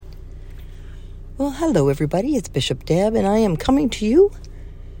Well, hello everybody, it's Bishop Deb, and I am coming to you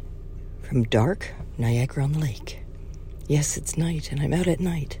from dark Niagara-on-the-Lake. Yes, it's night, and I'm out at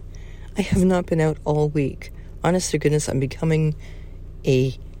night. I have not been out all week. Honest to goodness, I'm becoming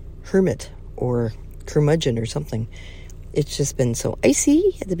a hermit or curmudgeon or something. It's just been so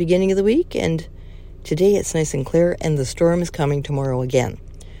icy at the beginning of the week, and today it's nice and clear, and the storm is coming tomorrow again.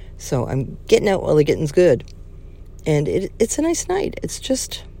 So I'm getting out while the getting's good. And it's a nice night. It's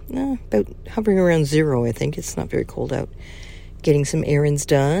just about hovering around 0, I think. It's not very cold out. Getting some errands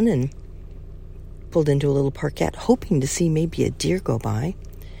done and pulled into a little parkette, hoping to see maybe a deer go by.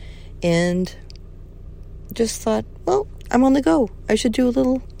 And just thought, well, I'm on the go. I should do a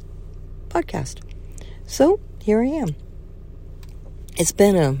little podcast. So here I am. It's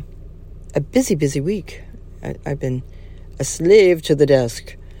been a busy, busy week. I've been a slave to the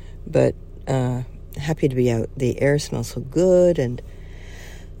desk, but happy to be out. The air smells so good, and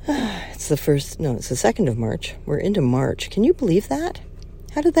it's the 2nd of March. We're into March. Can you believe that?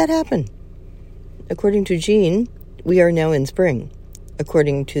 How did that happen? According to Jean, we are now in spring.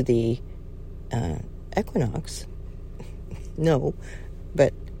 According to the equinox, no,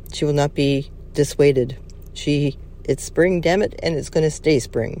 but she will not be dissuaded. It's spring, damn it, and it's going to stay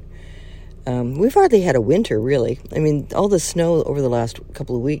spring. We've hardly had a winter, really. I mean, all the snow over the last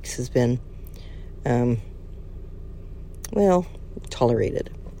couple of weeks has been, tolerated.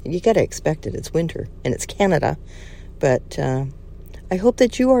 You got to expect it. It's winter, and it's Canada. But I hope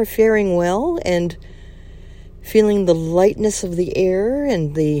that you are faring well and feeling the lightness of the air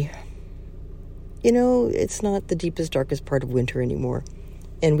and it's not the deepest, darkest part of winter anymore.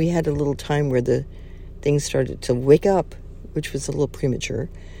 And we had a little time where the things started to wake up, which was a little premature,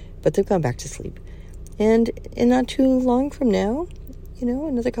 but they've gone back to sleep. And not too long from now,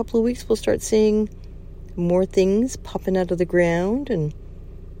 another couple of weeks, we'll start seeing more things popping out of the ground, and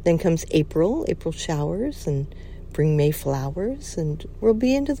then comes April showers and bring May flowers, and we'll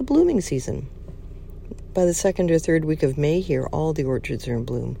be into the blooming season. By the 2nd or 3rd week of May here, all the orchards are in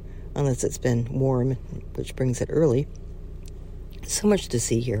bloom, unless it's been warm, which brings it early. So much to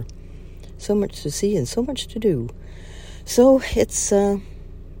see here. So much to see and so much to do. So it's,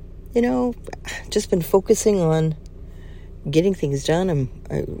 just been focusing on getting things done.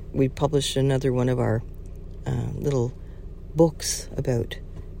 We published another one of our little books about...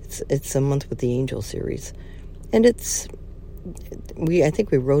 It's a Month with the Angel series, and I think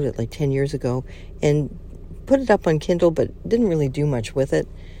we wrote it like 10 years ago and put it up on Kindle, but didn't really do much with it.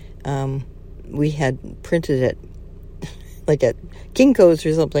 We had printed it like at Kinko's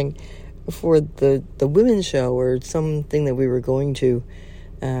or something for the women's show or something that we were going to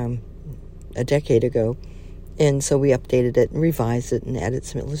a decade ago, and so we updated it and revised it and added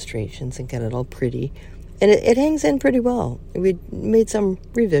some illustrations and got it all pretty. And it hangs in pretty well. We made some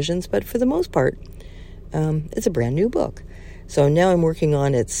revisions, but for the most part, it's a brand new book. So now I'm working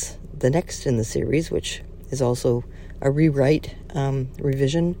on the next in the series, which is also a rewrite,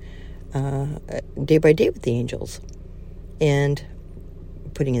 revision, Day by Day with the Angels, and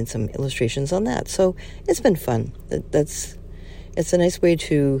putting in some illustrations on that. So it's been fun. It's a nice way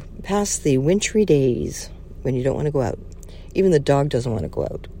to pass the wintry days when you don't want to go out. Even the dog doesn't want to go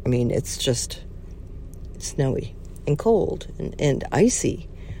out. I mean, it's just... snowy and cold and icy.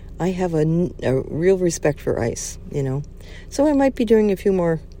 I have a real respect for ice, So I might be doing a few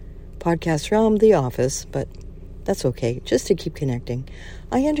more podcasts from the office, but that's okay, just to keep connecting.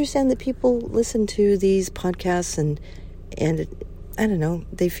 I understand that people listen to these podcasts and I don't know,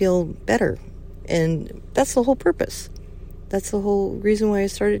 they feel better. And that's the whole purpose. That's the whole reason why I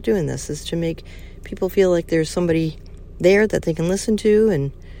started doing this, is to make people feel like there's somebody there that they can listen to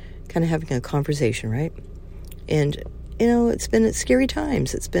and kind of having a conversation, right? And, it's been scary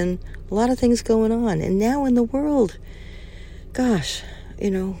times. It's been a lot of things going on. And now in the world, gosh,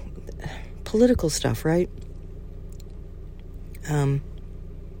 political stuff, right?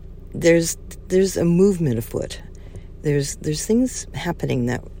 There's a movement afoot. There's things happening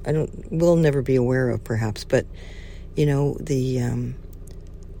that we'll never be aware of, perhaps. But, the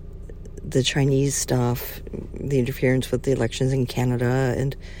Chinese stuff, the interference with the elections in Canada,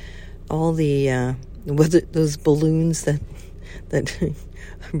 and all the... those balloons that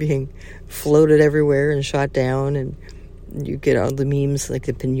are being floated everywhere and shot down, and you get all the memes like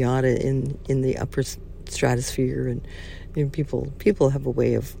the piñata in the upper stratosphere, and people have a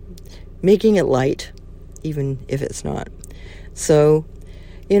way of making it light, even if it's not. So,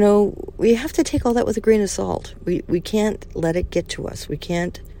 we have to take all that with a grain of salt. We can't let it get to us. We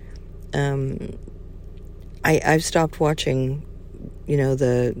can't. I've stopped watching,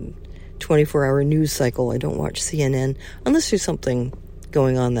 the 24-hour news cycle. I don't watch CNN unless there's something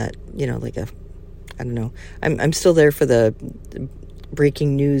going on that, like a I don't know. I'm still there for the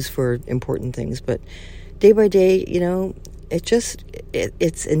breaking news for important things, but day by day, it's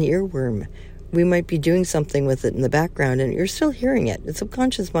an earworm. We might be doing something with it in the background, and you're still hearing it. The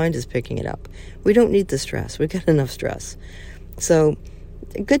subconscious mind is picking it up. We don't need the stress. We've got enough stress. So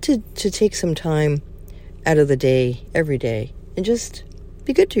good to take some time out of the day, every day, and just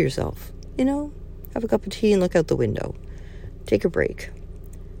be good to yourself. Have a cup of tea and look out the window. Take a break.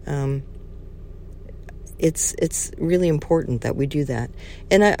 It's really important that we do that.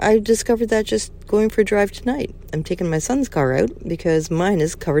 And I discovered that just going for a drive tonight. I'm taking my son's car out because mine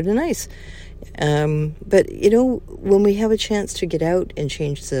is covered in ice. But, when we have a chance to get out and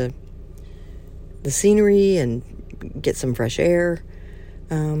change the scenery and get some fresh air,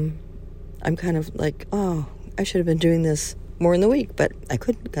 I'm kind of like, oh, I should have been doing this more in the week, but I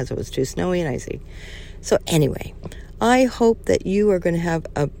couldn't because it was too snowy and icy. So anyway, I hope that you are going to have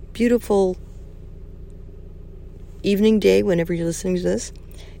a beautiful evening, day, whenever you're listening to this,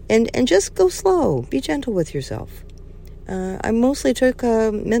 and just go slow. Be gentle with yourself. I mostly took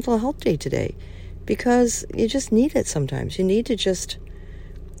a mental health day today because you just need it sometimes. You need to just,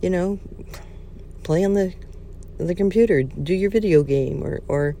 play on the computer, do your video game,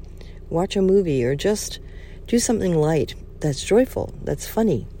 or watch a movie, or just do something light that's joyful, that's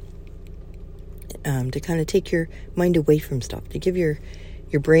funny, to kind of take your mind away from stuff, to give your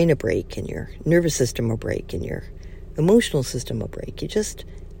brain a break, and your nervous system a break, and your emotional system a break.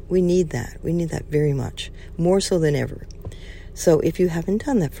 We need that. We need that very much, more so than ever. So if you haven't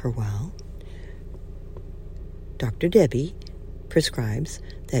done that for a while, Dr. Debbie prescribes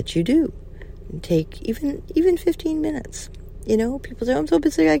that you do. Take even 15 minutes. People say, I'm so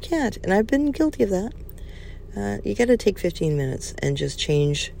busy I can't. And I've been guilty of that. You got to take 15 minutes and just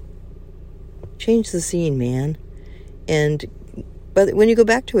change the scene, man. But when you go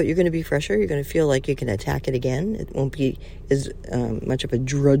back to it, you're going to be fresher. You're going to feel like you can attack it again. It won't be as much of a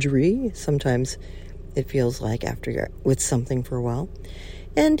drudgery. Sometimes it feels like after you're with something for a while.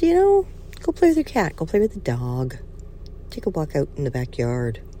 And, go play with your cat. Go play with the dog. Take a walk out in the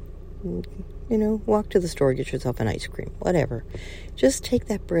backyard. Walk to the store, get yourself an ice cream. Whatever. Just take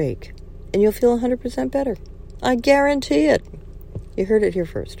that break. And you'll feel 100% better. I guarantee it. You heard it here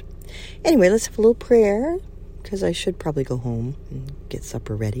first. Anyway, let's have a little prayer, because I should probably go home and get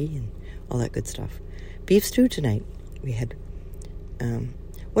supper ready and all that good stuff. Beef stew tonight. We had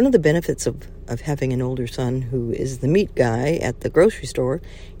one of the benefits of having an older son who is the meat guy at the grocery store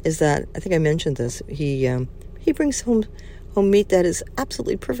is that, I think I mentioned this, he brings home meat that is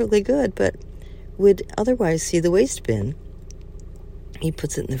absolutely perfectly good, but would otherwise see the waste bin. He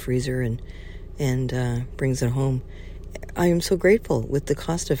puts it in the freezer and brings it home. I am so grateful with the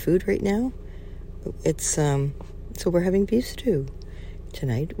cost of food right now. It's so we're having beef stew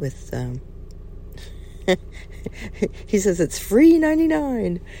tonight with he says it's free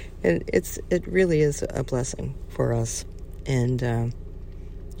 99, and it really is a blessing for us. And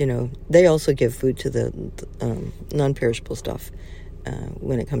they also give food to the non-perishable stuff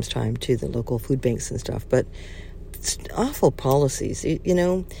when it comes time to the local food banks and stuff. But it's awful policies,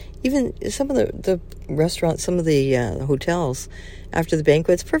 even some of the restaurants, some of the hotels after the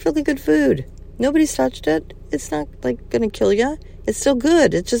banquets, perfectly good food. Nobody's touched it. It's not like going to kill you. It's still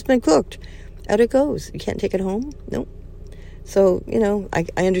good. It's just been cooked. Out it goes. You can't take it home? Nope. So,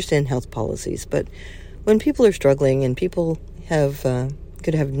 I understand health policies, but when people are struggling and people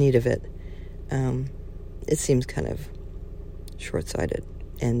could have need of it, it seems kind of short-sighted,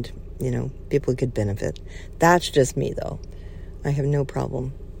 and people could benefit. That's just me, though. I have no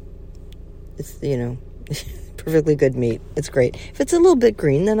problem. It's perfectly good meat. It's great. If it's a little bit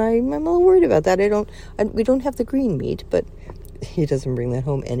green, then I'm a little worried about that. We don't have the green meat, but he doesn't bring that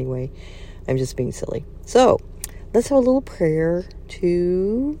home anyway. I'm just being silly. So let's have a little prayer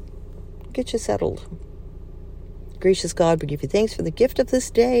to get you settled. Gracious God, we give you thanks for the gift of this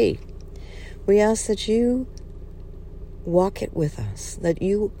day. We ask that you walk it with us, that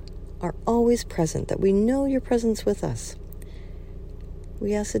you are always present, that we know your presence with us.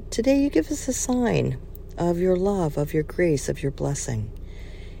 We ask that today you give us a sign of your love, of your grace, of your blessing.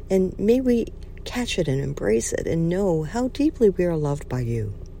 And may we catch it and embrace it and know how deeply we are loved by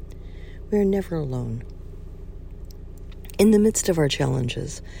you. We are never alone. In the midst of our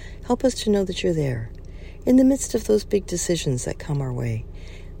challenges, help us to know that you're there. In the midst of those big decisions that come our way,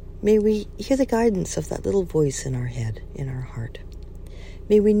 may we hear the guidance of that little voice in our head, in our heart.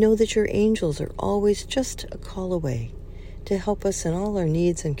 May we know that your angels are always just a call away to help us in all our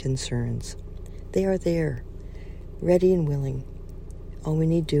needs and concerns. They are there, ready and willing. All we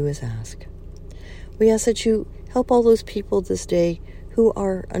need do is ask. We ask that you help all those people this day who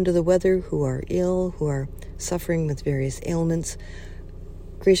are under the weather, who are ill, who are suffering with various ailments.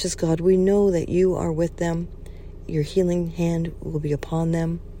 Gracious God, we know that you are with them. Your healing hand will be upon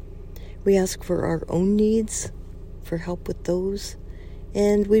them. We ask for our own needs, for help with those.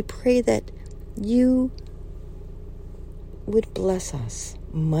 And we pray that you would bless us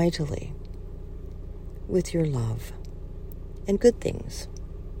mightily with your love and good things.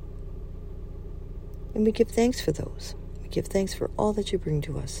 And we give thanks for those. We give thanks for all that you bring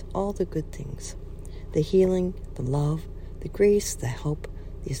to us, all the good things, the healing, the love, the grace, the help,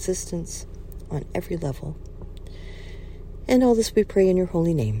 the assistance on every level. And all this we pray in your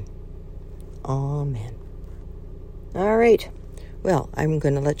holy name. Amen. All right. Well, I'm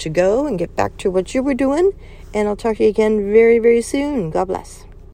going to let you go and get back to what you were doing, and I'll talk to you again very, very soon. God bless.